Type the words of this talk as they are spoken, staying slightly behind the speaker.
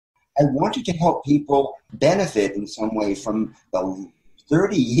I wanted to help people benefit in some way from the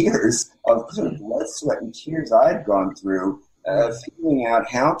 30 years of sort of blood, sweat, and tears I'd gone through, figuring out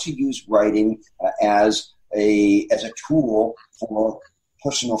how to use writing as a tool for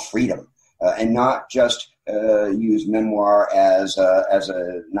personal freedom, and not just use memoir as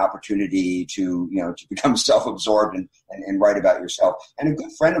an opportunity to become self-absorbed and write about yourself. And a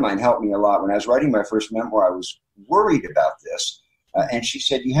good friend of mine helped me a lot. When I was writing my first memoir, I was worried about this. And she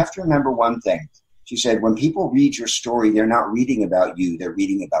said, you have to remember one thing. She said, when people read your story, they're not reading about you, they're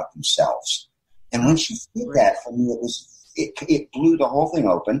reading about themselves. And when she did that, for me, it blew the whole thing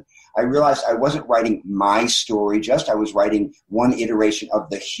open. I realized I wasn't writing my story, I was writing one iteration of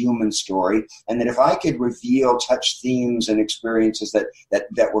the human story. And that if I could reveal touch themes and experiences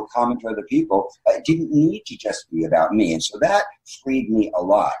that were common to other people, it didn't need to just be about me. And so that freed me a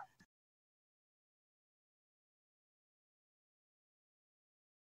lot.